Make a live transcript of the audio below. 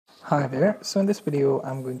Hi there. So in this video,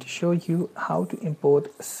 I'm going to show you how to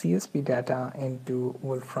import CSV data into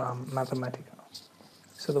Wolfram Mathematica.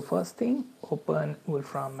 So the first thing, open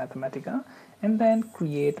Wolfram Mathematica and then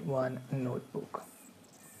create one notebook.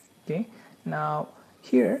 Okay. Now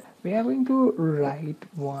here we are going to write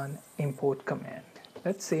one import command.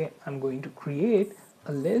 Let's say I'm going to create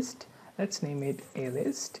a list. Let's name it a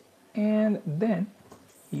list and then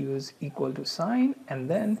use equal to sign and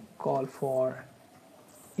then call for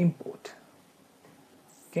import.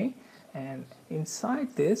 Okay, and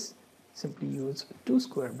inside this simply use two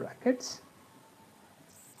square brackets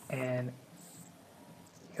and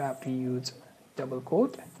you have to use double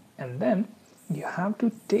quote and then you have to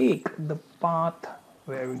take the path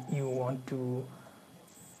where you want to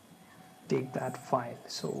take that file.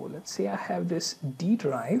 So let's say I have this D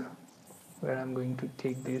drive where I'm going to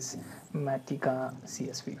take this Mathematica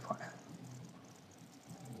CSV file.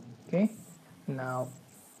 Okay, now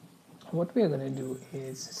what we are going to do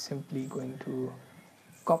is simply going to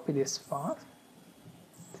copy this path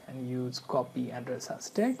and use copy address as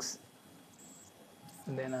text,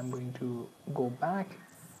 and then I'm going to go back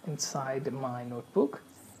inside my notebook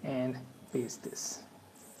and paste this.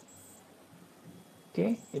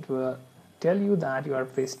 Okay, it will tell you that you are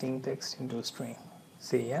pasting text into a string.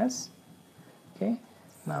 Say yes. Okay,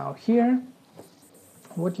 now here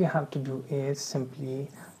what you have to do is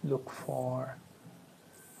simply look for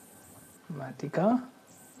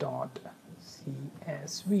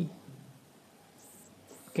mathematica.csv.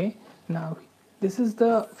 Okay, now this is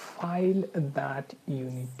the file that you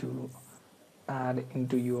need to add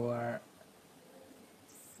into your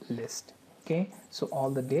list. Okay, so all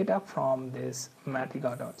the data from this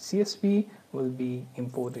mathematica.csv will be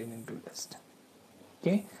imported into list.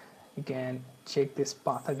 Okay, you can check this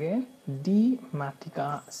path again,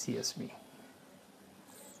 dmathematica csv.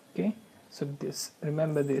 Okay, so this,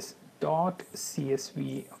 remember this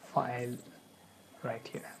 .csv file right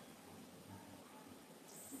here.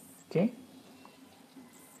 Okay,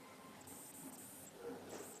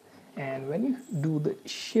 and when you do the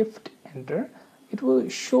shift enter, it will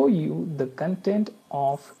show you the content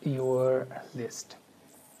of your list.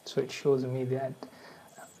 So it shows me that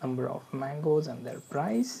number of mangoes and their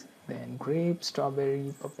price, then grape,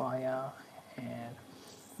 strawberry, papaya and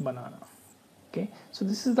banana. Okay, so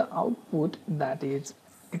this is the output that is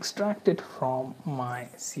extracted from my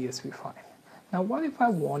CSV file. Now what if I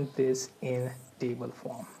want this in table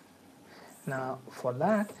form? Now for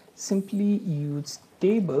that, simply use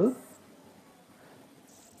table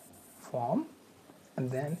form and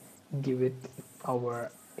then give it our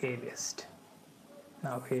a list.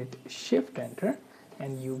 Now hit shift enter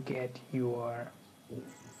and you get your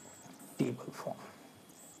table form.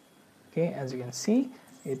 Okay, as you can see,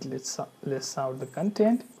 it lists out the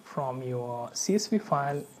content from your CSV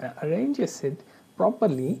file and arranges it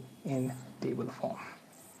properly in table form.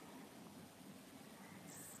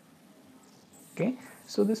 Okay,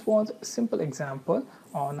 so this was a simple example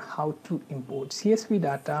on how to import CSV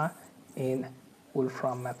data in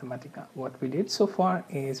Wolfram Mathematica. What we did so far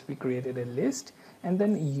is we created a list and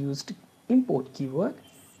then used import keyword,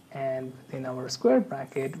 and within our square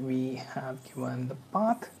bracket we have given the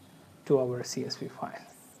path to our CSV file.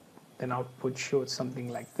 Then output shows something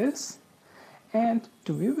like this, and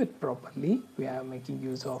to view it properly we are making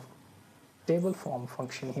use of table form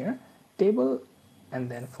function here, table and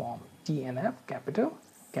then form TNF capital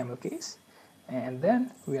camel case, and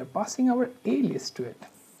then we are passing our a list to it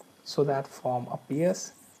so that form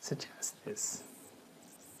appears such as this.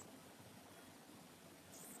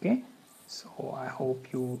 Okay, so I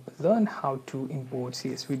hope you learned how to import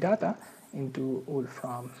CSV data into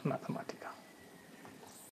Wolfram Mathematica.